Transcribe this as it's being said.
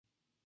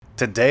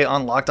Today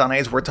on Locked On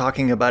A's, we're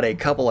talking about a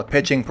couple of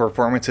pitching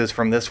performances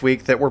from this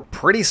week that were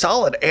pretty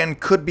solid and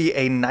could be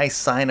a nice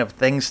sign of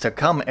things to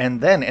come.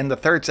 And then in the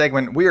third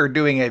segment, we are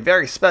doing a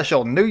very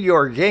special New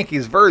York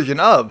Yankees version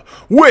of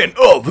Win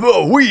of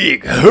the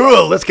Week.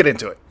 Let's get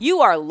into it.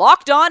 You are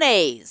Locked On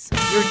A's,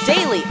 your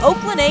daily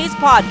Oakland A's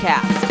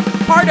podcast.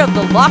 Part of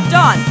the Locked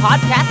On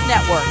Podcast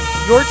Network,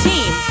 your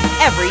team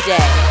every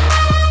day.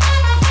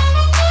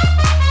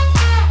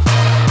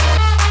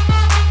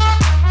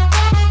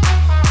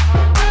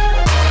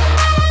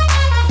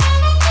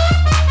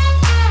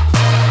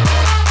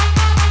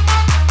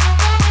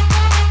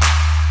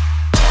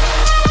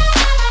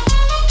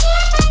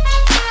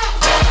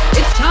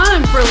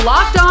 For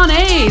Locked On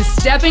A's,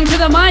 stepping to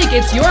the mic,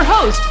 it's your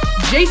host,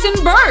 Jason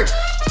Burke.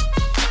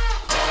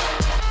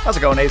 How's it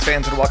going, A's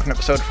fans, and welcome to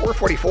episode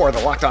 444 of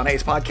the Locked On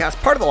A's podcast,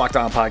 part of the Locked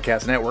On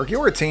Podcast Network,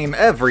 your team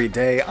every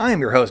day.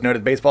 I'm your host,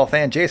 noted baseball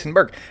fan Jason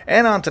Burke,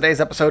 and on today's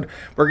episode,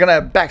 we're going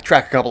to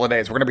backtrack a couple of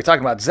days. We're going to be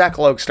talking about Zach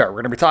Logue's start.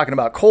 We're going to be talking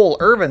about Cole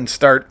Irvin's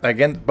start,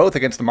 both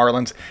against the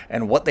Marlins,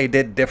 and what they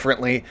did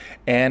differently,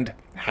 and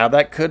how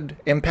that could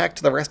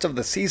impact the rest of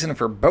the season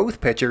for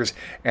both pitchers.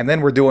 And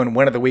then we're doing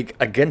Win of the Week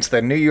against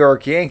the New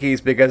York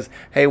Yankees because,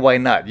 hey, why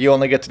not? You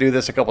only get to do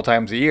this a couple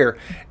times a year,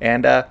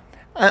 and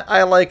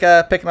I like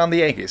picking on the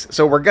Yankees,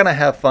 so we're going to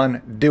have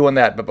fun doing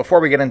that. But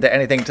before we get into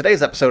anything,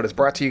 today's episode is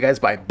brought to you guys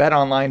by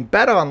BetOnline.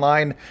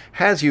 BetOnline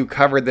has you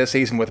covered this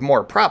season with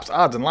more props,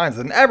 odds, and lines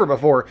than ever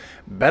before.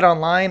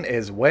 BetOnline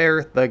is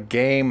where the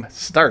game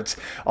starts.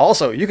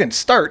 Also, you can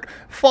start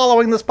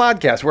following this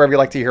podcast wherever you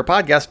like to hear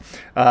podcasts.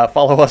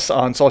 Follow us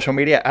on social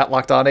media at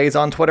Locked On A's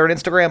on Twitter and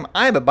Instagram.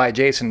 I'm at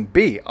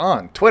 @JasonB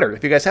on Twitter.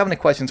 If you guys have any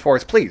questions for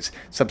us, please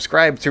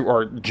subscribe to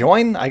or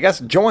join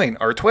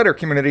our Twitter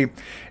community.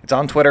 It's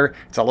on Twitter.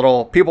 It's a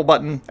little people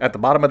button at the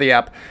bottom of the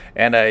app,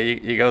 and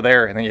you go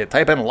there, and then you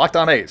type in Locked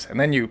On A's, and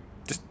then you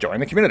just join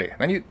the community. And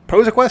then you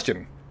pose a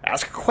question,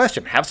 ask a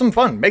question, have some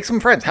fun, make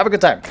some friends, have a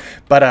good time.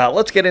 But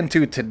let's get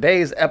into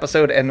today's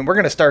episode, and we're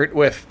going to start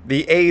with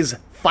the A's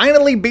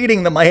finally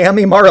beating the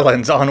Miami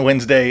Marlins on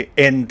Wednesday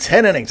in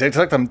 10 innings. It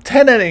took them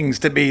 10 innings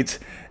to beat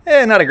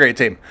not a great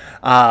team.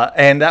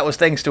 And that was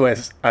thanks to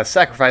a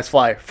sacrifice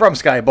fly from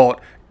Skye Bolt.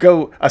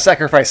 A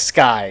sacrifice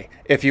sky,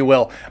 if you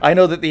will. I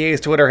know that the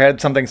A's Twitter had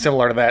something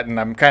similar to that, and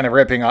I'm kind of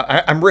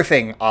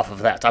riffing off of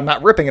that. I'm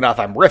not ripping it off,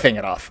 I'm riffing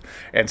it off.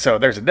 And so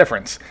there's a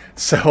difference.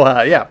 So,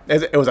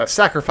 it was a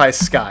sacrifice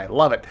sky.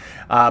 Love it.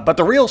 But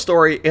the real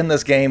story in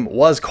this game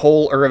was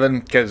Cole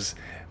Irvin, because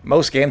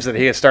most games that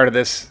he has started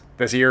this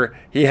year,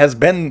 he has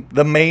been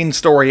the main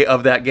story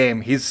of that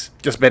game. He's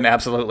just been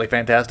absolutely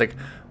fantastic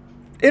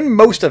in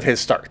most of his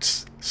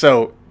starts.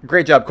 So,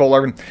 great job, Cole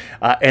Irvin.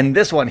 And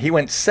this one, he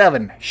went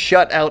 7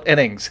 shutout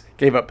innings,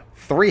 gave up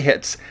 3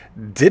 hits,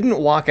 didn't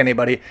walk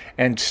anybody,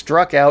 and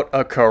struck out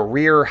a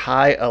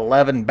career-high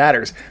 11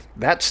 batters.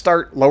 That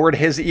start lowered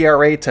his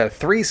ERA to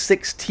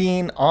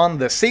 3.16 on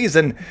the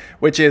season,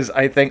 which is,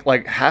 I think,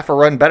 like half a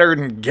run better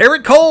than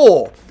Gerrit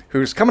Cole,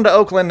 who's coming to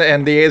Oakland,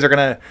 and the A's are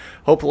going to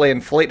hopefully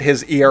inflate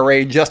his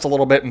ERA just a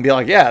little bit and be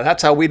like, yeah,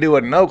 that's how we do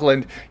it in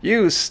Oakland.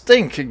 You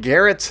stink,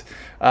 Gerrit.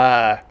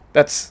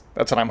 That's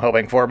what I'm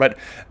hoping for. But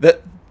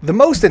the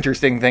most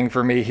interesting thing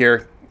for me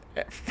here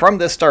from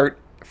this start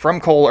from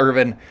Cole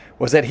Irvin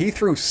was that he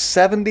threw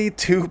 72%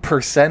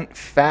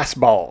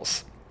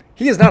 fastballs.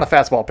 He is not a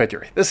fastball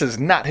pitcher. This is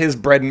not his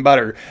bread and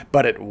butter,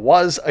 but it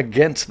was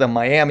against the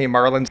Miami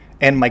Marlins.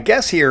 And my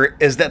guess here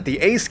is that the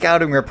A's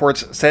scouting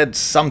reports said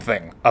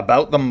something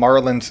about the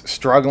Marlins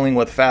struggling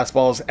with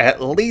fastballs,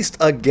 at least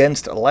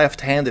against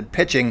left-handed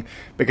pitching,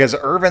 because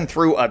Irvin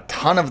threw a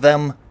ton of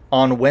them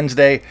on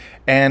Wednesday,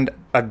 and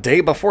a day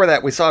before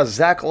that, we saw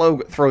Zach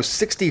Logue throw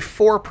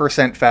 64%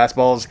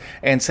 fastballs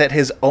and set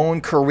his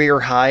own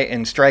career high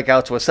in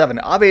strikeouts with 7.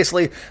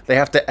 Obviously, they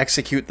have to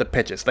execute the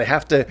pitches. They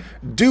have to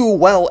do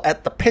well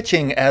at the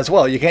pitching as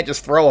well. You can't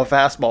just throw a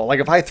fastball.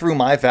 Like if I threw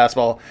my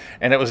fastball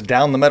and it was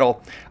down the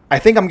middle, I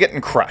think I'm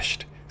getting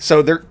crushed.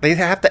 So they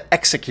have to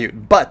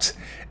execute, but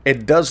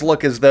it does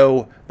look as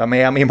though the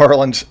Miami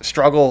Marlins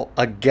struggle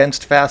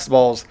against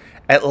fastballs,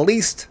 at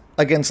least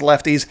against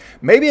lefties,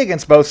 maybe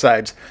against both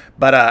sides.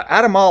 But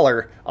Adam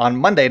Oller on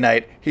Monday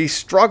night, he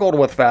struggled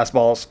with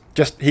fastballs.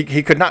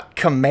 He could not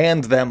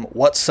command them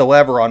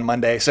whatsoever on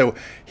Monday. So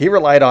he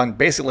relied on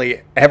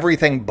basically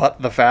everything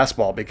but the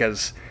fastball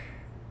because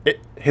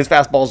his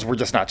fastballs were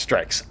just not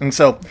strikes. And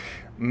so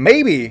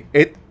maybe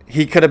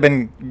he could have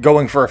been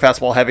going for a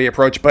fastball heavy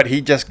approach, but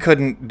he just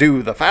couldn't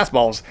do the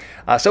fastballs.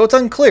 So it's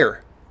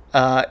unclear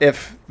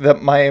if the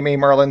Miami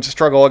Marlins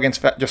struggle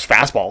against just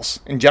fastballs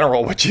in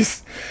general, which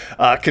is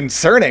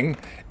concerning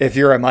if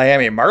you're a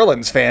Miami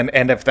Marlins fan,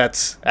 and if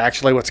that's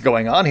actually what's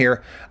going on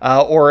here,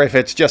 or if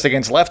it's just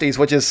against lefties,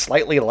 which is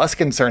slightly less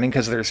concerning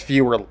because there's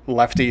fewer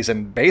lefties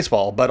in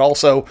baseball, but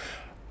also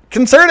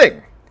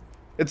concerning.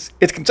 The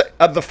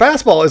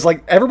fastball is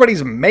like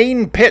everybody's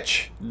main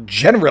pitch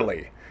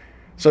generally.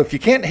 So if you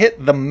can't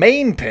hit the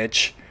main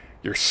pitch,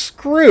 you're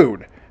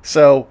screwed.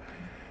 So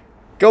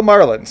Go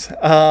Marlins.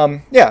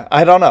 Yeah,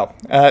 I don't know.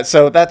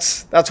 So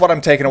that's what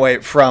I'm taking away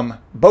from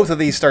both of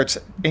these starts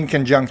in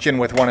conjunction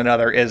with one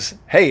another is,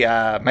 hey,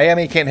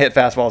 Miami can't hit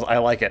fastballs. I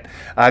like it.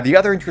 The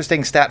other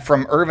interesting stat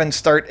from Irvin's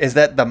start is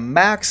that the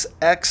max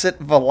exit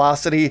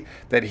velocity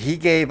that he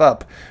gave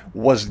up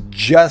was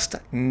just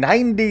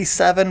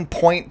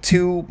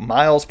 97.2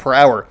 miles per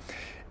hour.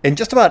 In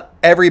just about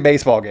every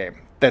baseball game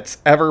that's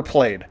ever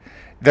played,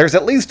 there's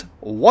at least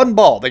one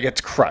ball that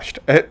gets crushed.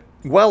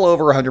 Well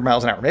over 100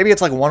 miles an hour. Maybe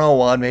it's like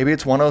 101, maybe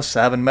it's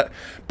 107,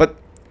 but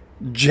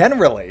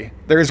generally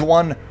there's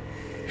one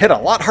hit a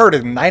lot harder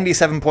than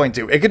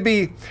 97.2. It could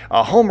be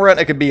a home run,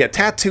 it could be a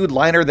tattooed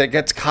liner that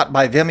gets caught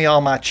by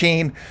Vimael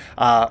Machin,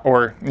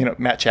 or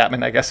Matt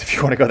Chapman, I guess, if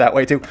you want to go that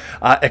way too.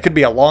 It could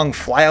be a long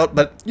flyout,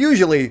 but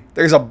usually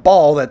there's a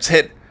ball that's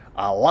hit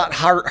a lot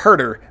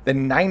harder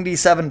than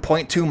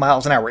 97.2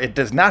 miles an hour. It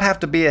does not have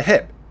to be a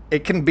hit.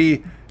 It can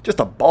be just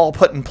a ball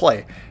put in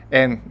play.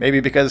 And maybe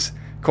because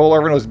Cole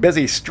Irvin was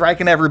busy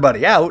striking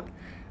everybody out,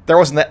 there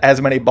wasn't as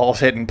many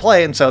balls hit in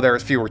play, and so there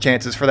was fewer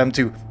chances for them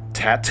to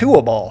tattoo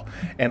a ball.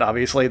 And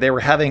obviously they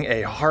were having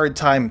a hard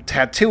time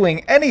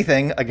tattooing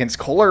anything against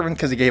Cole Irvin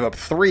because he gave up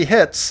 3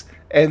 hits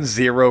and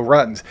 0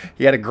 runs.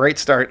 He had a great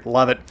start.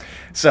 Love it.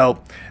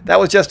 So that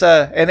was just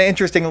an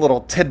interesting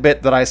little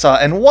tidbit that I saw.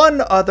 And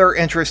one other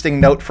interesting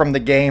note from the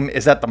game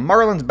is that the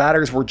Marlins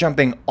batters were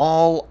jumping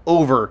all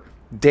over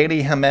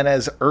Danny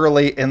Jimenez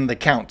early in the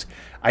count.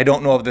 I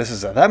don't know if this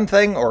is a them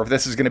thing or if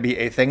this is going to be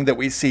a thing that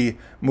we see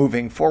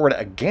moving forward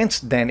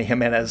against Danny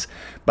Jimenez,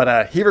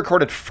 but he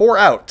recorded 4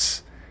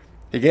 outs.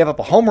 He gave up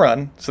a home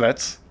run, so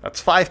that's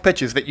 5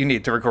 pitches that you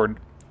need to record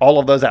all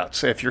of those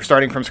outs if you're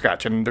starting from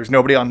scratch and there's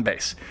nobody on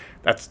base.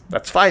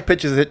 That's 5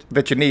 pitches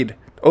that you need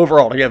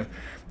overall to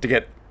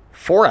get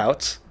 4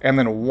 outs and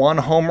then 1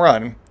 home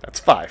run. That's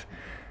 5.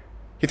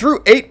 He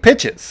threw 8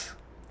 pitches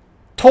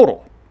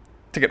total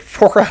to get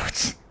 4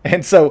 outs.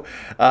 And so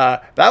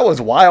that was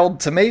wild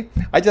to me.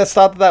 I just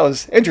thought that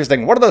was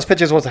interesting. One of those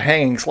pitches was a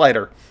hanging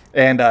slider,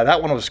 and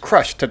that one was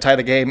crushed to tie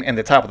the game in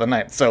the top of the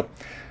 9th. So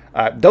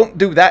don't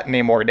do that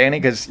anymore, Danny,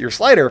 because your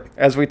slider,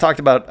 as we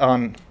talked about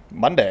on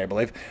Monday, I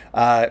believe,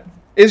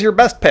 is your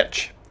best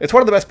pitch. It's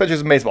one of the best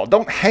pitches in baseball.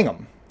 Don't hang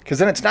them, because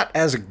then it's not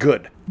as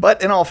good.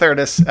 But in all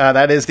fairness,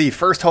 that is the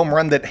first home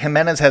run that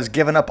Jimenez has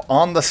given up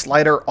on the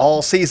slider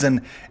all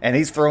season, and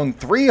he's thrown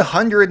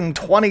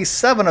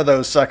 327 of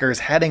those suckers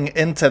heading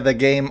into the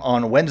game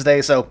on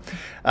Wednesday, so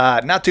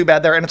not too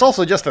bad there. And it's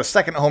also just the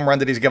second home run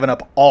that he's given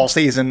up all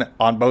season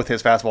on both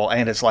his fastball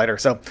and his slider.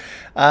 So,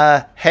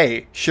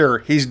 hey, sure,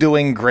 he's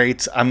doing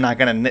great. I'm not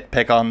going to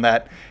nitpick on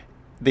that.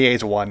 The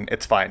A's won.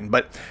 It's fine.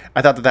 But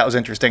I thought that was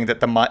interesting that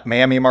the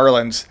Miami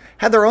Marlins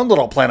had their own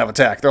little plan of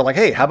attack. They're like,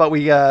 hey, how about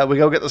we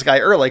go get this guy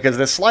early because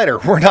this slider,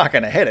 we're not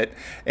going to hit it.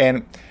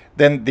 And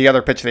then the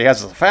other pitch that he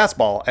has is a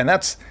fastball, and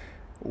that's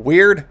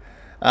weird.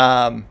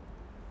 Yeah,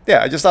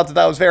 I just thought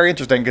that was very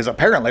interesting because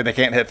apparently they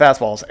can't hit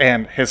fastballs,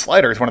 and his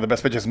slider is one of the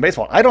best pitches in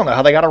baseball. I don't know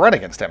how they got a run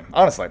against him,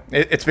 honestly.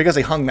 It's because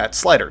he hung that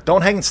slider.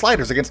 Don't hang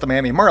sliders against the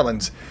Miami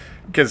Marlins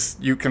because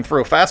you can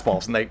throw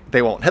fastballs and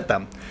they won't hit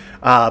them.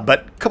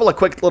 But a couple of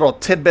quick little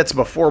tidbits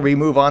before we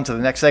move on to the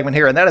next segment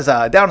here, and that is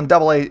down in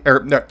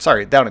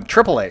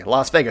AAA,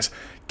 Las Vegas.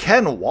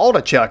 Ken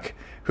Waldichuk,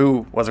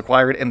 who was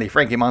acquired in the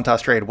Frankie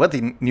Montas trade with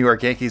the New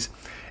York Yankees,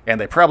 and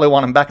they probably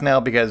want him back now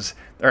because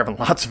they're having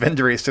lots of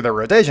injuries to their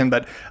rotation,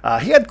 but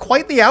he had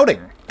quite the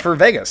outing for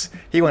Vegas.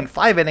 He went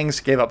 5 innings,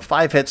 gave up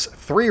 5 hits,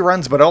 3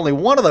 runs, but only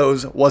one of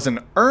those was an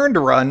earned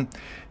run.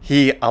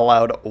 He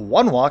allowed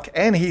 1 walk,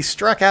 and he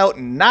struck out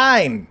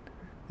 9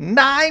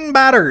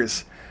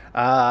 batters.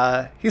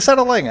 He's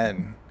settling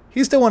in.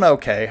 He's doing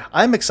okay.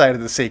 I'm excited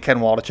to see Ken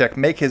Waldichuk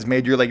make his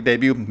major league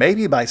debut,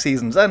 maybe by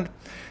season's end,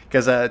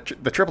 because the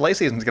AAA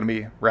season is going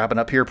to be wrapping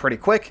up here pretty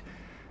quick.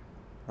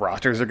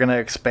 Rosters are going to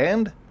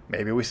expand.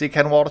 Maybe we see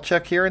Ken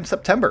Waldichuk here in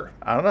September.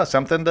 I don't know,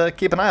 something to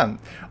keep an eye on.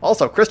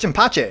 Also, Christian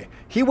Pache,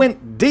 he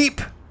went deep.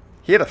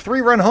 He hit a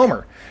 3-run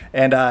homer,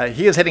 and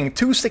he is hitting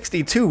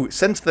 .262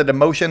 since the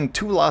demotion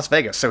to Las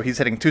Vegas. So he's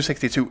hitting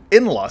 .262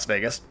 in Las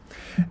Vegas,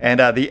 and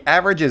the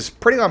average is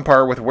pretty on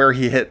par with where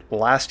he hit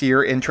last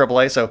year in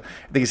AAA. So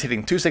I think he's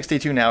hitting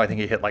 .262 now. I think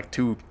he hit like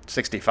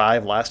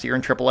 .265 last year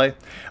in AAA.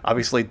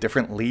 Obviously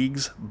different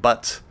leagues,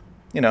 but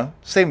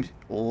same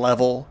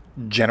level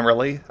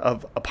generally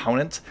of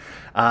opponents.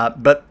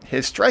 But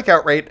his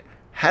strikeout rate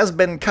has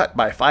been cut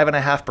by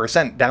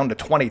 5.5% down to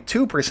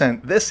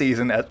 22% this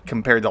season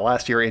compared to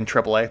last year in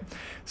AAA.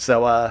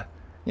 So,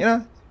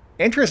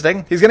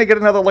 interesting. He's going to get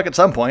another look at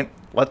some point.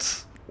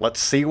 Let's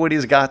see what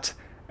he's got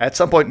at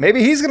some point.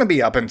 Maybe he's going to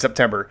be up in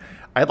September.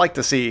 I'd like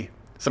to see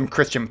some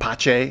Christian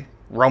Pache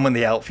roaming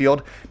the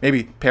outfield.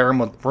 Maybe pair him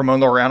with Ramon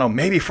Laureano,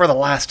 maybe for the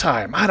last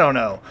time. I don't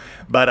know.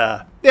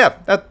 But,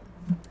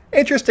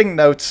 interesting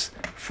notes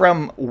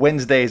from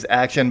Wednesday's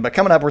action. But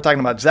coming up, we're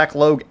talking about Zach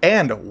Logue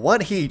and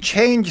what he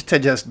changed to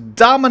just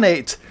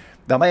dominate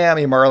the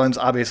Miami Marlins.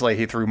 Obviously,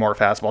 he threw more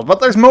fastballs, but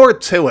there's more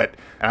to it.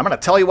 and I'm going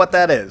to tell you what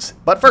that is.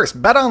 But first,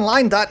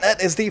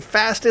 betonline.net is the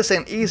fastest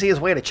and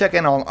easiest way to check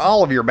in on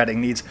all of your betting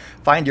needs.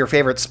 Find your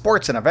favorite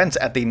sports and events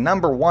at the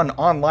 #1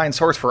 online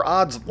source for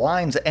odds,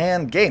 lines,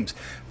 and games.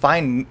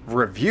 Find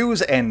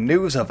reviews and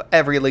news of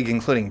every league,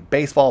 including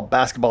baseball,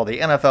 basketball, the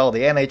NFL,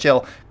 the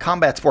NHL,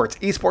 combat sports,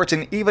 esports,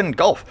 and even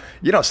golf.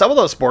 You know, some of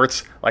those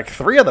sports, like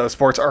 3 of those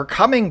sports, are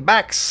coming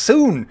back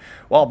soon.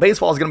 While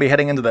baseball is going to be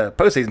heading into the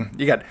postseason,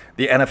 you got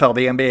the NFL,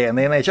 the NBA, and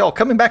the NHL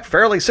coming back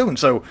fairly soon.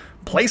 So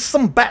place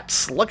some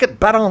bets. Look at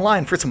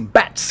BetOnline for some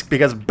bets,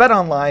 because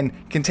BetOnline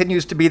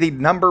continues to be the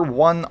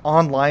 #1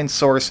 online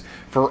source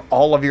for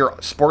all of your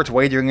sports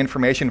wagering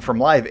information, from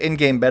live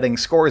in-game betting,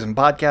 scores, and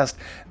podcasts.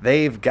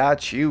 They've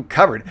got you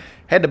covered.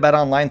 Head to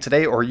BetOnline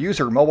today or use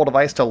your mobile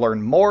device to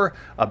learn more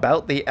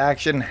about the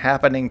action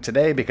happening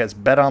today, because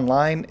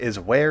BetOnline is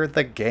where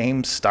the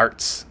game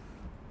starts.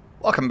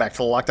 Welcome back to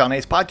the Locked On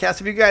A's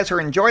podcast. If you guys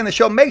are enjoying the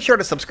show, make sure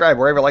to subscribe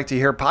wherever you like to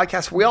hear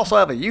podcasts. We also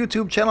have a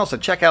YouTube channel, so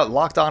check out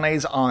Locked On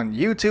A's on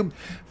YouTube.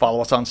 Follow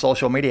us on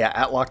social media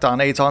at Locked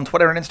On A's on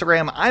Twitter and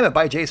Instagram. I'm at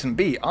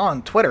 @JasonB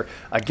on Twitter.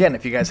 Again,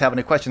 if you guys have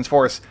any questions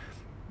for us,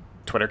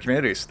 Twitter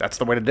communities, that's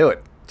the way to do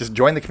it. Just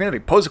join the community,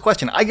 pose a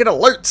question. I get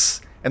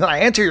alerts, and then I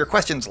answer your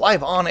questions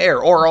live on air,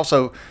 or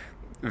also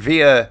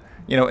via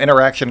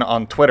interaction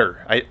on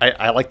Twitter.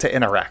 I like to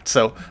interact.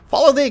 So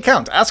follow the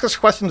account. Ask us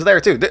questions there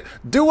too.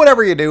 Do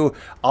whatever you do.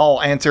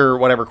 I'll answer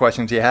whatever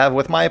questions you have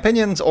with my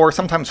opinions, or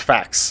sometimes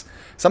facts.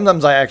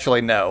 Sometimes I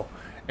actually know.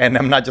 And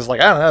I'm not just like,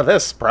 I don't know,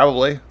 this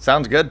probably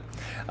sounds good.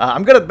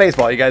 I'm good at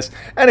baseball, you guys.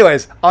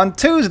 Anyways, on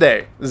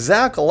Tuesday,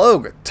 Zach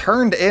Logue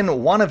turned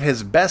in one of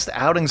his best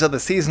outings of the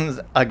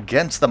season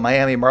against the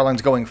Miami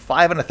Marlins, going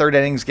 5 1/3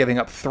 innings, giving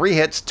up 3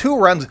 hits, 2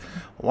 runs.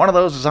 One of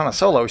those was on a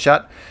solo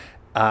shot.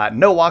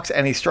 No walks,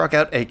 and he struck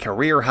out a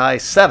career-high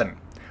 7.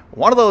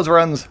 One of those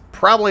runs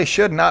probably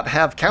should not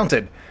have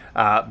counted,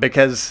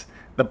 because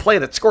the play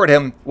that scored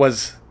him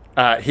was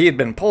he had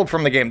been pulled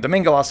from the game.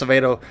 Domingo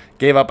Acevedo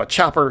gave up a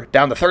chopper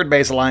down the third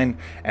base line,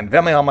 and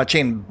Vemiel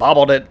Machin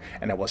bobbled it,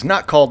 and it was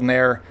not called an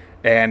error.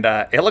 And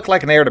it looked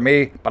like an error to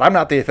me, but I'm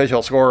not the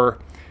official scorer.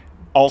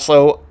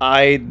 Also,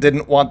 I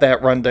didn't want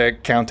that run to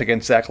count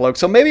against Zach Logue,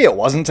 so maybe it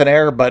wasn't an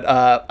error, but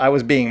I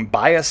was being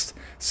biased.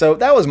 So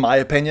that was my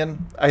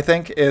opinion, I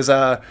think, is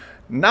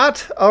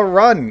not a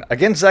run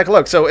against Zach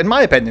Logue. So in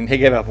my opinion, he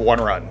gave up 1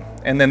 run,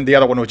 and then the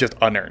other one was just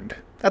unearned.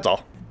 That's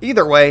all.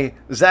 Either way,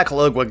 Zach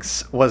Logue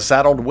was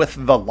saddled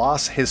with the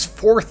loss, his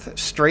 4th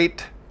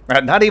straight,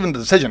 not even the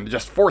decision,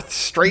 just 4th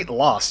straight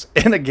loss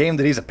in a game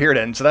that he's appeared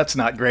in, so that's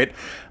not great.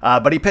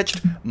 But he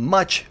pitched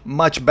much,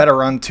 much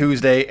better on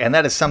Tuesday, and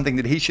that is something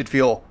that he should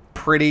feel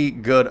pretty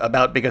good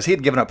about, because he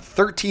had given up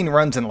 13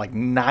 runs in like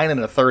 9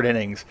 1/3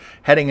 innings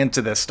heading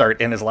into this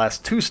start in his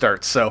last 2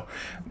 starts. So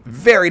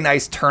very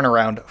nice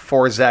turnaround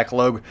for Zach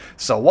Logue.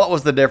 So what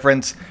was the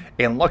difference?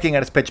 In looking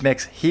at his pitch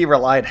mix, he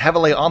relied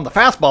heavily on the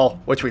fastball,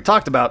 which we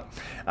talked about,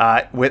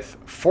 with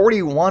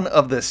 41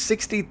 of the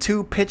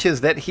 62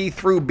 pitches that he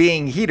threw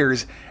being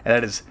heaters, and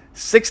that is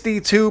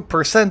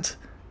 62%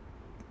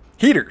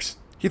 heaters.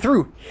 He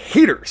threw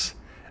heaters.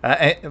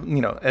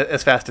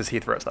 As fast as he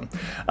throws them.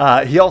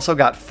 He also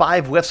got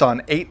 5 whiffs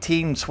on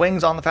 18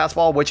 swings on the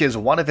fastball, which is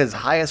one of his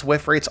highest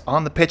whiff rates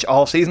on the pitch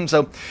all season.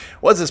 So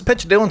was his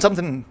pitch doing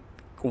something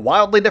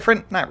wildly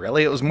different? Not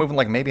really. It was moving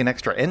like maybe an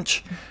extra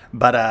inch.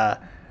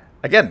 But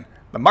again,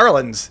 the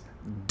Marlins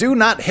do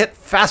not hit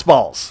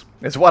fastballs,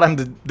 is what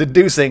I'm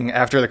deducing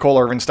after the Cole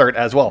Irvin start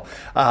as well.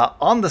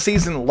 On the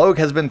season, Logue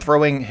has been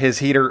throwing his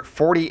heater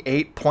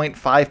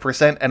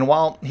 48.5%, and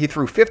while he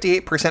threw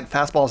 58%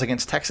 fastballs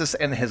against Texas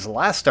in his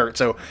last start,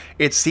 so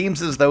it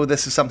seems as though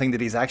this is something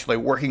that he's actually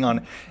working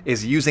on,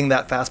 is using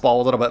that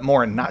fastball a little bit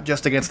more, and not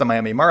just against the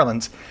Miami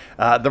Marlins.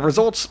 The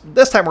results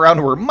this time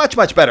around were much,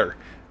 much better,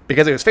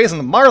 because he was facing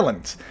the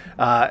Marlins.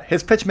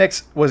 His pitch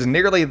mix was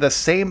nearly the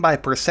same by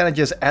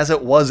percentages as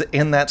it was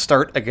in that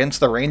start against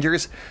the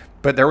Rangers,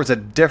 but there was a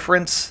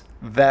difference,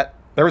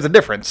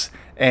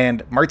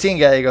 and Martin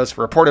Gallegos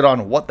reported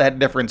on what that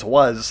difference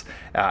was.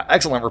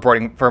 Excellent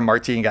reporting from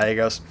Martin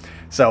Gallegos.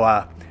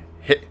 So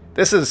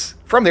this is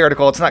from the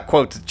article. It's not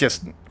quotes, it's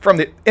just from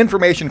the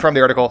information from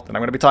the article that I'm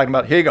going to be talking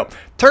about. Here you go.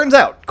 Turns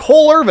out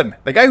Cole Irvin,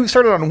 the guy who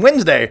started on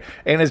Wednesday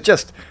and is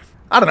just,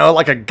 I don't know,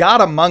 like a god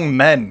among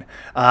men.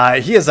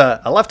 He is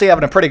a lefty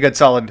having a pretty good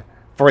solid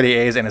for the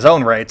A's in his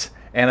own right.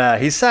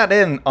 And he sat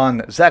in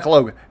on Zach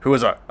Logue, who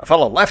is a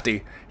fellow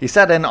lefty. He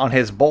sat in on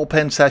his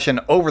bullpen session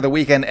over the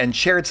weekend and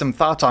shared some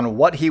thoughts on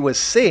what he was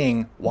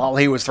seeing while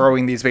he was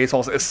throwing these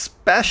baseballs,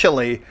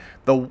 especially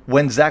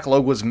when Zach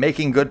Logue was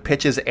making good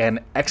pitches and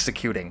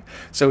executing.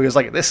 So he was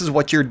like, this is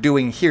what you're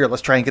doing here.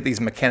 Let's try and get these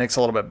mechanics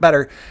a little bit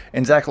better.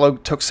 And Zach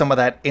Logue took some of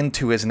that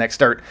into his next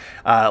start.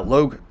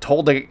 Logue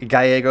told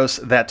Gallegos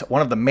that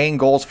one of the main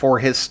goals for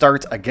his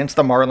start against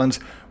the Marlins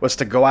was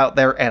to go out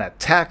there and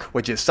attack,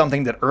 which is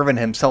something that Irvin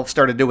himself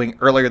started doing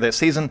earlier this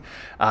season.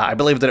 I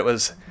believe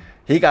that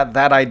he got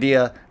that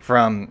idea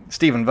from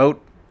Stephen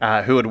Vogt,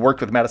 who had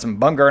worked with Madison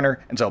Bumgarner.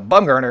 And so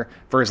Bumgarner,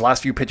 for his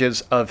last few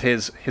pitches of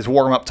his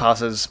warm-up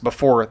tosses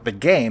before the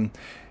game,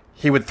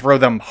 he would throw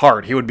them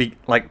hard. He would be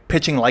like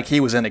pitching like he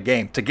was in a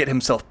game to get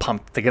himself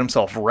pumped, to get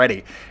himself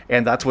ready.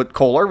 And that's what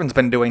Cole Irvin's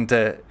been doing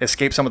to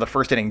escape some of the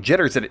first inning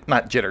jitters,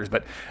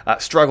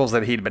 struggles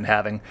that he'd been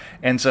having.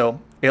 And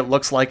so it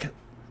looks like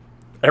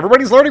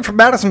everybody's learning from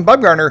Madison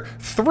Bumgarner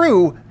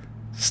through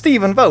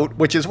Stephen Vogt,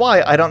 which is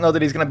why I don't know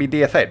that he's going to be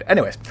DFA'd.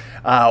 Anyways,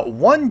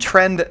 one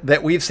trend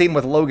that we've seen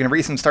with Logan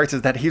recent starts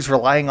is that he's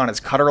relying on his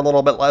cutter a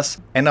little bit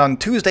less. And on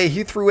Tuesday,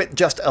 he threw it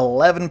just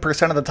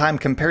 11% of the time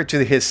compared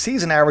to his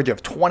season average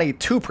of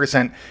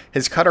 22%.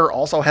 His cutter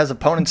also has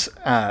opponents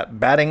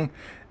batting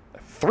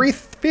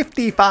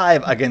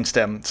 .355 against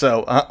him,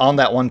 so on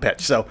that one pitch.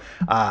 So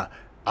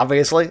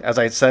obviously, as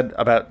I said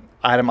about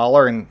Adam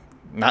Oller and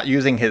not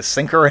using his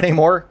sinker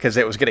anymore because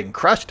it was getting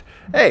crushed.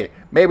 Hey,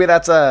 maybe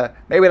that's a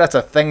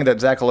thing that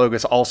Zach Logue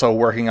is also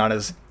working on,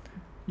 is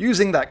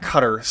using that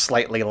cutter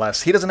slightly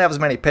less. He doesn't have as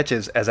many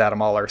pitches as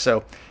Adam Oller,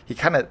 so he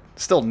kind of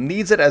still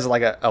needs it as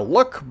like a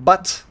look,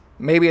 but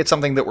maybe it's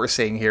something that we're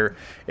seeing here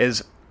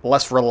is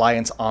less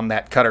reliance on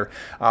that cutter.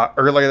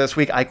 Earlier this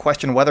week, I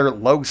questioned whether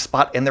Logue's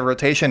spot in the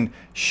rotation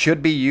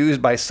should be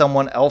used by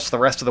someone else the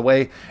rest of the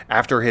way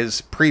after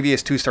his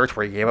previous 2 starts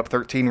where he gave up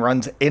 13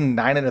 runs in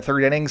 9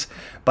 1/3 innings.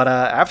 But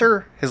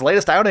after his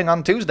latest outing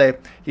on Tuesday,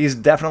 he's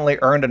definitely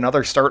earned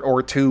another start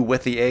or 2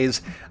 with the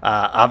A's.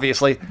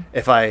 Obviously,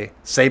 if I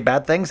say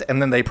bad things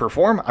and then they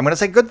perform, I'm going to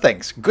say good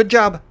things. Good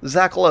job,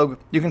 Zach Logue.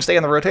 You can stay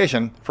in the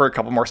rotation for a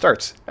couple more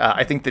starts.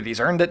 I think that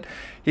he's earned it.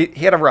 He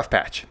had a rough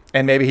patch,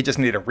 and maybe he just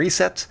needed a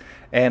reset,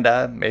 and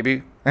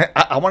maybe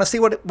I want to see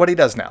what he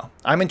does now.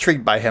 I'm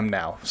intrigued by him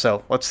now,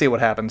 so let's see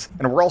what happens.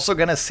 And we're also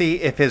going to see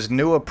if his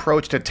new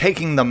approach to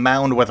taking the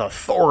mound with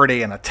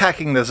authority and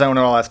attacking the zone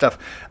and all that stuff,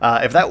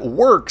 if that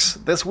works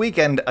this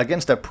weekend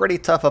against a pretty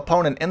tough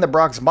opponent in the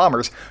Bronx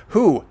Bombers,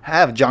 who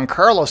have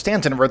Giancarlo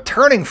Stanton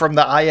returning from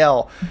the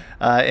IL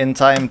in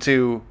time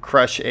to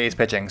crush A's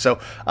pitching. So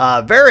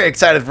very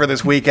excited for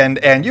this weekend,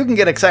 and you can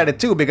get excited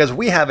too because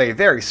we have a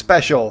very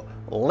special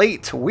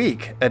late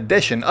week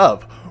edition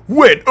of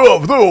Win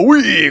of the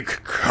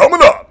Week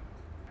coming up,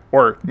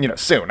 or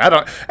soon.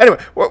 Anyway,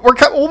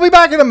 we'll be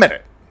back in a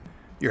minute.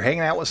 You're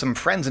hanging out with some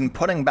friends and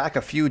putting back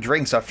a few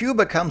drinks. A few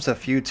becomes a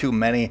few too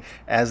many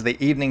as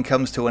the evening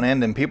comes to an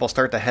end and people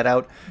start to head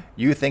out.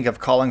 You think of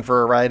calling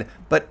for a ride,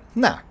 but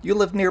nah, you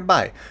live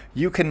nearby.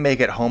 You can make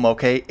it home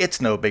okay.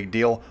 It's no big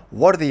deal.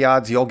 What are the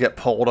odds you'll get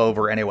pulled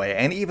over anyway?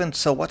 And even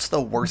so, what's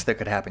the worst that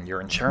could happen? Your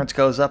insurance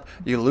goes up,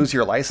 you lose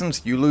your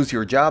license, you lose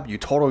your job, you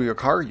total your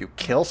car, you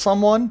kill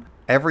someone?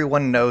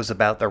 Everyone knows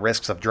about the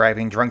risks of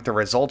driving drunk. The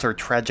results are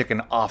tragic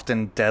and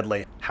often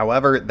deadly.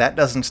 However, that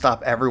doesn't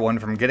stop everyone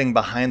from getting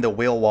behind the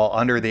wheel while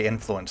under the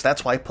influence.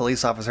 That's why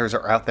police officers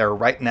are out there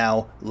right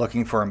now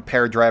looking for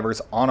impaired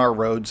drivers on our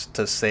roads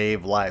to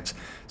save lives.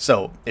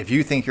 So, if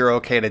you think you're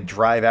okay to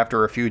drive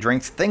after a few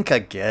drinks, think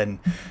again.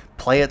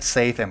 Play it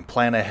safe and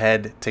plan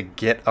ahead to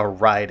get a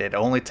ride. It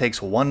only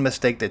takes one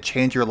mistake to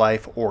change your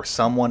life or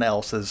someone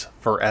else's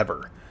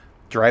forever.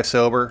 Drive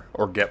sober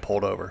or get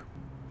pulled over.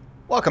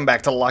 Welcome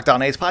back to the Locked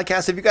On A's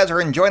podcast. If you guys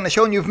are enjoying the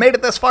show and you've made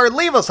it this far,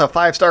 leave us a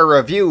 5-star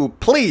review,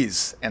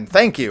 please, and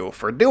thank you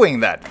for doing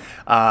that.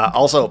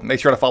 Also, make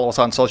sure to follow us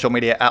on social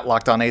media at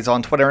Locked On A's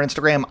on Twitter and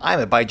Instagram. I'm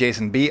at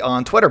ByJasonB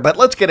on Twitter. But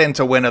let's get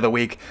into Win of the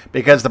Week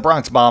because the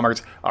Bronx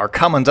Bombers are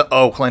coming to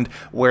Oakland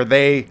where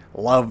they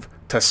love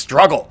to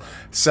struggle.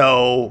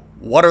 So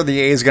what are the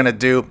A's going to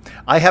do?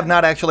 I have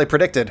not actually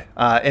predicted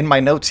in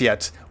my notes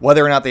yet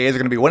whether or not the A's are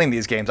going to be winning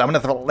these games. I'm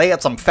going to lay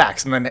out some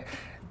facts and then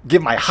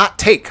give my hot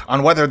take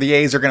on whether the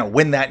A's are going to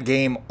win that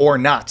game or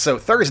not. So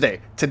Thursday,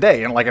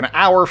 today, in like an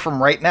hour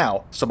from right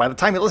now, so by the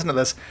time you listen to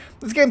this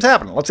game's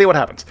happening. Let's see what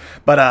happens.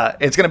 But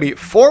it's going to be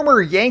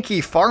former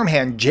Yankee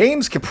farmhand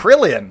James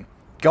Kaprielian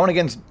going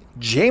against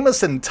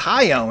Jameson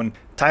Taillon.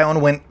 Taillon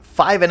went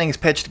 5 innings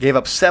pitched, gave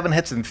up 7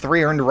 hits and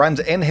 3 earned runs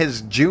in his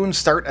June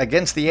start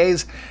against the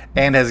A's,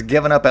 and has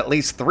given up at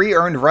least 3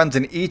 earned runs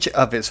in each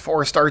of his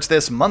 4 starts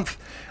this month.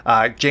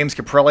 James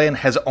Kaprielian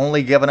has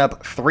only given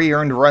up 3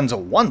 earned runs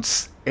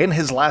once in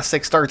his last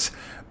 6 starts,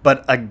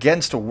 but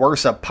against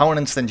worse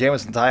opponents than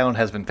Jameson Taillon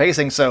has been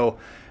facing. So,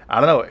 I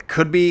don't know, it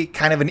could be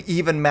kind of an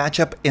even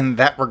matchup in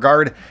that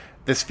regard.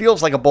 This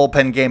feels like a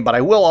bullpen game, but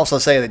I will also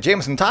say that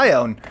Jameson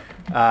Taillon,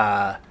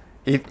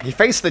 he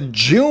faced the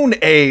June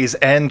A's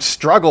and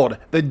struggled.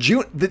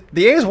 The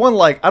A's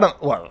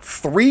won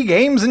 3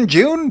 games in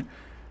June?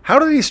 How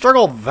did he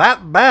struggle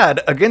that bad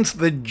against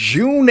the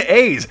June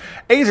A's?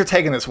 A's are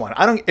taking this one.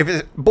 If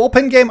it's a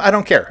bullpen game, I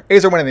don't care.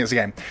 A's are winning this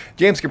game.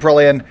 James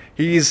Kaprielian,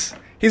 he's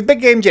big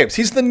game James.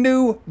 He's the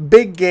new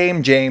big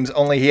game James,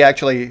 only he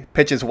actually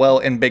pitches well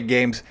in big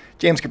games.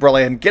 James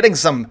Kaprielian getting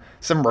some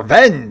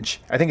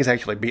revenge. I think he's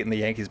actually beaten the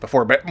Yankees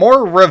before, but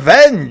more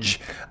revenge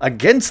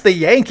against the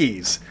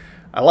Yankees.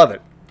 I love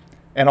it.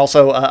 And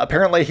also,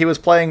 apparently he was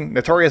playing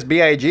Notorious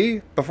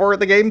B.I.G. before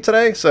the game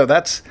today, so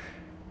that's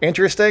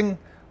interesting.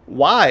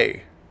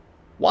 Why?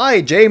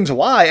 Why, James?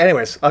 Why?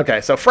 Anyways,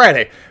 okay, so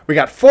Friday, we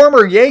got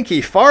former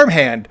Yankee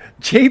farmhand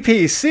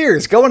J.P.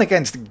 Sears going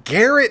against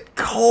Garrett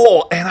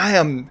Cole, and I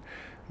am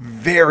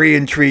very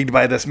intrigued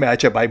by this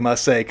matchup, I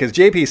must say, because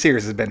JP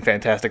Sears has been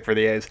fantastic for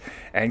the A's.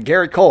 And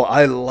Garrett Cole,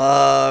 I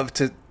love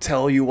to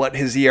tell you what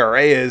his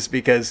ERA is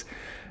because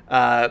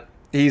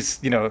he's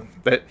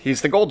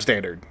the gold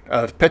standard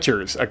of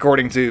pitchers,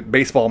 according to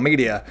baseball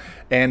media.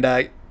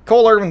 And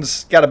Cole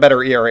Irvin's got a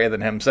better ERA than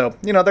him, so,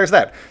 there's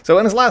that. So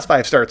in his last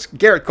 5 starts,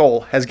 Garrett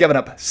Cole has given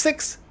up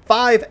 6,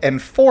 5, and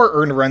 4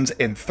 earned runs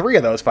in 3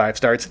 of those 5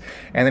 starts,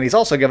 and then he's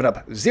also given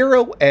up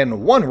 0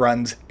 and 1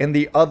 runs in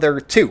the other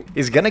 2.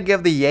 He's going to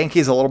give the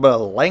Yankees a little bit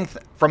of length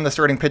from the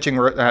starting pitching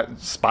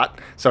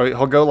spot, so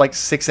he'll go like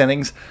 6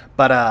 innings,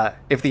 but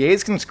if the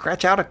A's can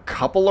scratch out a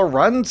couple of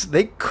runs,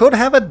 they could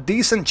have a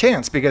decent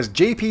chance because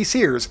JP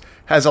Sears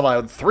has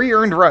allowed 3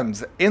 earned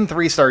runs in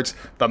 3 starts.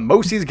 The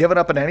most he's given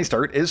up in any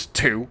start is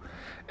 2.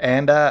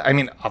 And,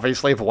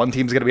 obviously, if one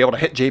team's going to be able to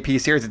hit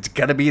JP Sears, it's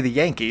going to be the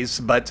Yankees,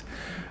 but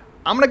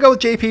I'm going to go with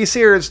JP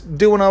Sears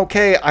doing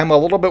okay. I'm a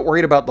little bit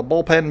worried about the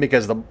bullpen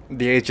because the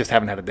A's just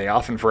haven't had a day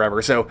off in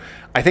forever. So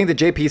I think that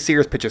JP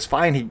Sears pitches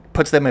fine. He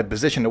puts them in a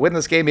position to win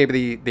this game.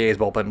 Maybe the A's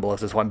bullpen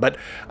blows this one. But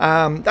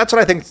that's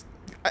what I think.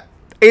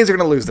 A's are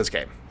going to lose this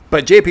game.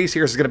 But JP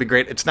Sears is going to be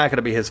great. It's not going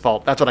to be his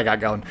fault. That's what I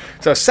got going.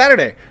 So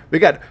Saturday, we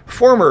got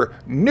former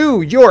New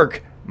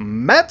York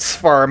Mets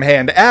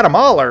farmhand Adam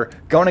Oller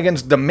going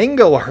against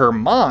Domingo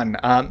Germán.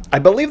 I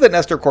believe that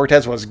Nestor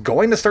Cortes was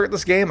going to start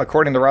this game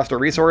according to Roster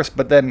Resource,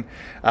 but then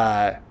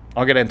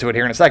I'll get into it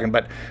here in a second.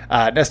 But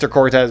Nestor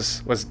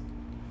Cortes was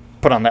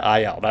put on the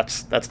IL.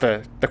 That's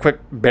the quick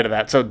bit of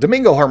that. So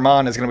Domingo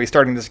Germán is going to be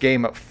starting this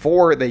game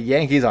for the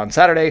Yankees on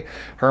Saturday.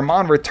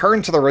 Germán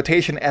returned to the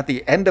rotation at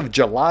the end of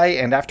July,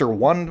 and after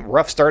one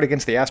rough start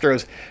against the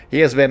Astros, he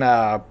has been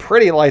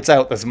pretty lights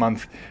out this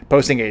month,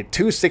 posting a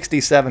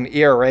 2.67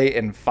 ERA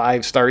in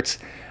 5 starts.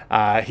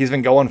 He's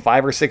been going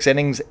 5 or 6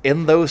 innings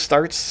in those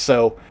starts,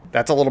 so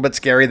that's a little bit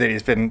scary that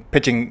he's been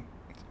pitching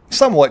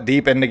somewhat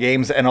deep into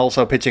games and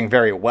also pitching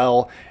very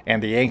well,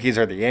 and the Yankees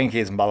are the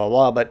Yankees and blah, blah,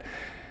 blah, but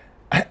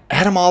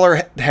Adam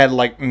Oller had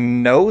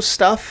no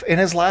stuff in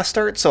his last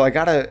start, so I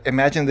gotta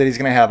imagine that he's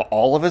gonna have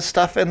all of his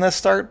stuff in this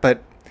start.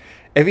 But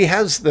if he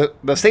has the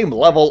same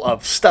level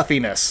of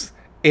stuffiness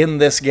in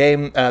this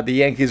game, the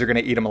Yankees are gonna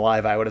eat him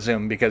alive, I would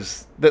assume,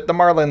 because the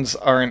Marlins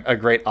aren't a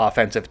great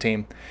offensive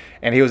team,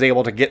 and he was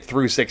able to get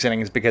through 6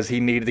 innings because he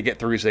needed to get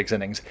through 6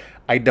 innings.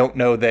 I don't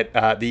know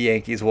that the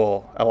Yankees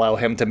will allow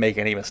him to make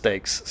any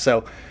mistakes.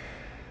 So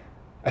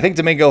I think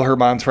Domingo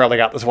Germán's probably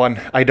got this one.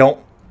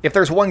 If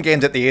there's one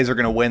game that the A's are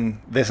going to win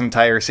this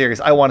entire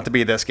series, I want it to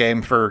be this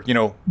game for,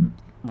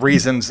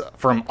 reasons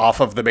from off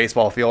of the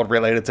baseball field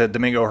related to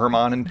Domingo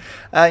Germán. And,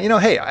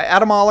 hey,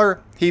 Adam Oller,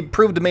 he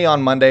proved to me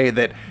on Monday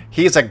that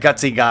he's a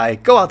gutsy guy.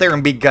 Go out there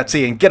and be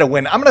gutsy and get a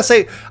win. I'm going to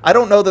say, I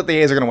don't know that the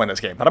A's are going to win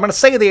this game, but I'm going to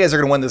say the A's are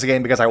going to win this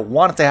game because I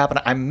want it to happen.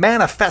 I'm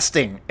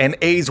manifesting an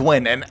A's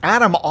win, an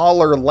Adam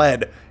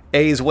Oller-led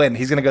A's win.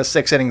 He's going to go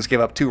 6 innings,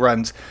 give up 2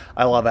 runs.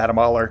 I love Adam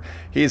Oller.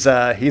 He's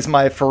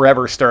my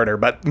forever starter.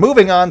 But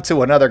moving on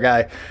to another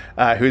guy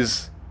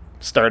who's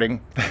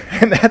starting,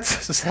 and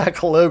that's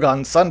Zach Logue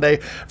on Sunday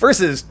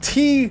versus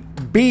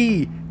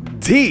TBD.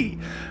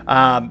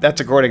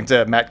 That's according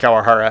to Matt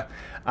Kawahara.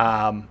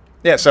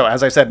 So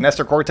as I said,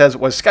 Nestor Cortes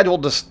was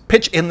scheduled to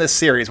pitch in this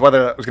series,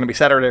 whether it was going to be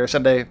Saturday or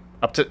Sunday,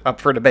 up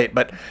for debate.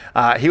 But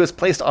he was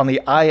placed on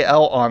the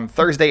IL on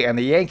Thursday, and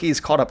the Yankees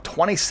called up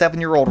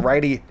 27-year-old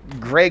righty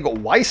Greg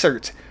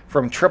Weissert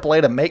from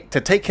AAA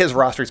to take his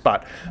roster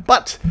spot.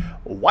 But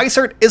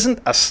Weissert isn't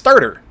a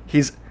starter.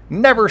 He's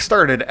never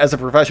started as a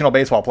professional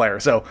baseball player,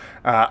 so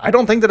I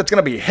don't think that it's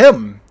going to be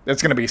him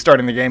that's going to be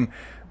starting the game.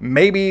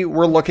 Maybe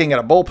we're looking at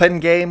a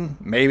bullpen game.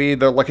 Maybe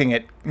they're looking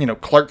at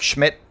Clark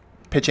Schmidt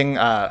pitching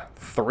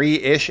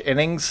 3-ish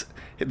innings.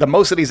 The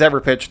most that he's ever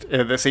pitched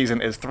this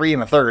season is 3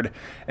 1/3,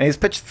 and he's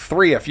pitched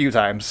 3 a few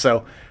times.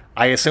 So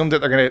I assume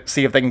that they're going to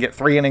see if they can get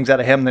 3 innings out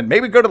of him, then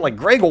maybe go to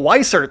Greg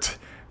Weissert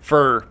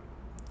for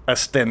a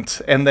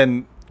stint, and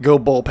then go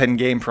bullpen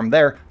game from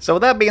there. So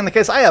with that being the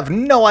case, I have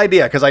no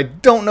idea because I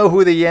don't know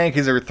who the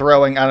Yankees are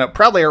throwing. I don't know,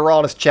 probably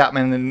Aroldis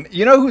Chapman, and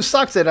you know who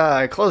sucks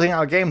at closing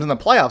out games in the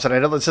playoffs, and I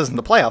know this isn't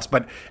the playoffs,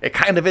 but it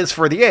kind of is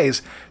for the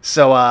A's.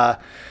 So I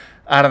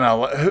don't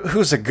know,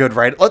 who's a good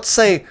right? Let's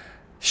say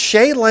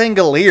Shea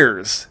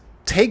Langoliers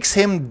takes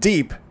him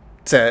deep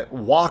to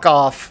walk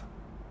off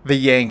the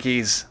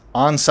Yankees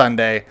on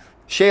Sunday.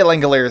 Shea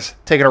Langoliers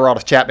taking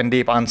Aroldis Chapman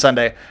deep on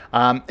Sunday.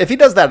 If he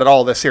does that at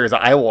all this series,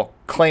 I will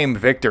claim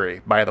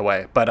victory, by the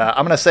way. But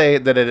I'm going to say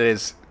that it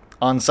is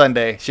on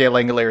Sunday, Shea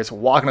Langoliers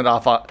walking it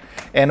off,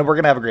 and we're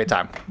going to have a great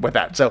time with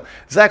that. So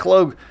Zach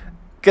Logue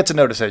gets a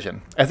no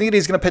decision. I think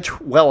he's going to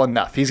pitch well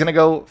enough. He's going to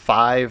go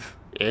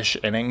 5-ish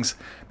innings,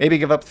 maybe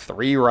give up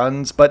 3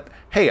 runs. But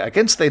hey,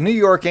 against the New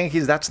York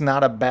Yankees, that's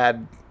not a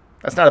bad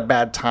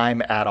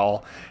time at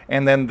all.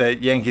 And then the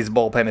Yankees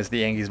bullpen is the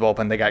Yankees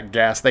bullpen. They got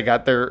gas. They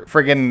got their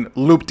friggin'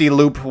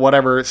 loop-de-loop,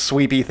 whatever,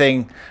 sweepy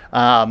thing.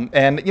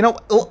 And,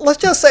 let's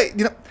just say,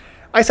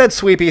 I said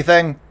sweepy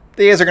thing.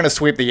 The A's are going to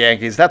sweep the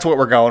Yankees. That's what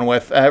we're going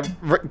with.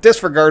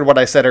 Disregard what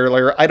I said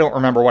earlier. I don't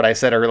remember what I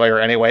said earlier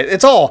anyway.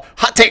 It's all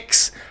hot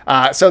takes.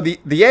 So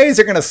the A's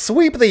are going to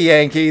sweep the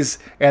Yankees,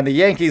 and the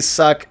Yankees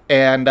suck,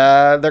 and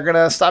they're going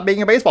to stop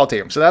being a baseball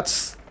team. So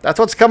that's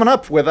what's coming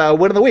up with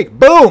Win of the Week.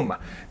 Boom!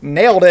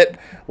 Nailed it.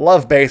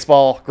 Love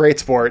baseball. Great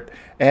sport.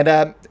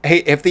 And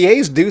hey, if the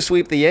A's do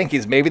sweep the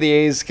Yankees, maybe the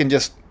A's can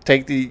just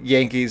take the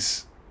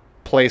Yankees'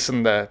 place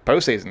in the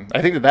postseason.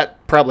 I think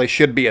that probably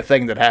should be a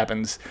thing that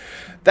happens.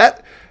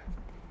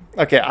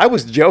 Okay, I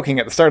was joking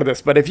at the start of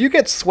this, but if you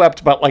get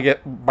swept by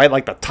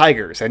the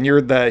Tigers and you're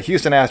the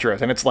Houston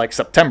Astros and it's like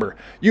September,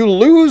 you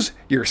lose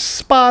your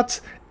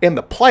spot in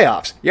the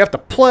playoffs. You have to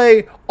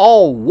play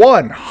all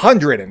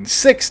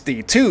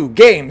 162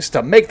 games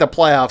to make the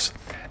playoffs,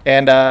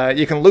 and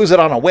you can lose it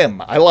on a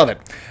whim. I love it.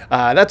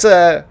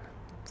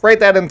 Write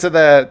that into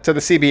the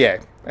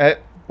CBA.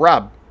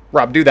 Rob,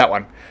 do that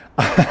one.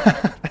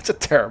 That's a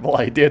terrible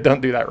idea.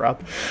 Don't do that,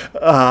 Rob.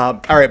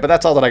 All right, but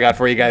that's all that I got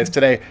for you guys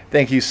today.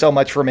 Thank you so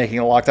much for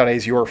making Locked On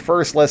A's your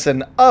first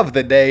listen of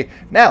the day.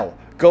 Now,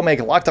 go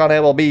make Locked On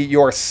MLB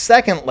your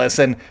second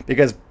listen,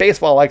 because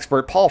baseball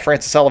expert Paul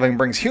Francis Sullivan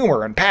brings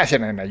humor and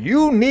passion and a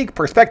unique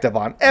perspective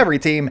on every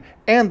team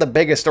and the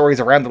biggest stories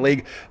around the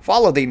league.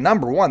 Follow the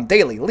 #1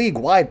 daily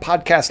league-wide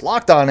podcast,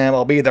 Locked On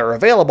MLB. They're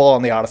available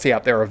on the Odyssey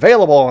app. They're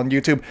available on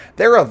YouTube.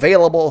 They're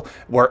available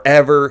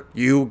wherever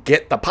you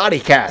get the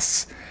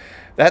podcasts.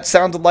 That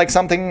sounded like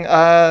something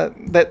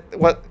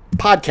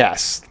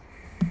podcasts.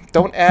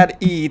 Don't add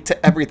E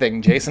to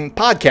everything, Jason.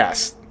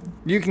 Podcasts.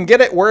 You can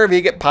get it wherever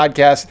you get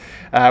podcasts.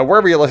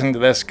 Wherever you're listening to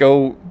this,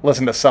 go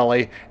listen to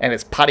Sully and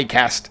his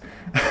podcast.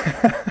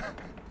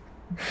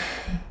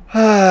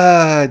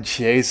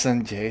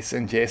 Jason.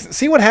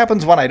 See what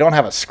happens when I don't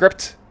have a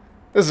script?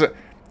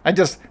 I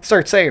just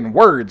start saying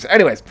words.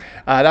 Anyways,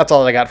 that's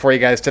all I got for you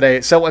guys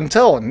today. So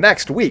until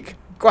next week,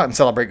 go out and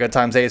celebrate good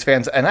times, A's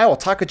fans, and I will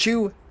talk at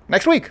you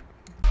next week.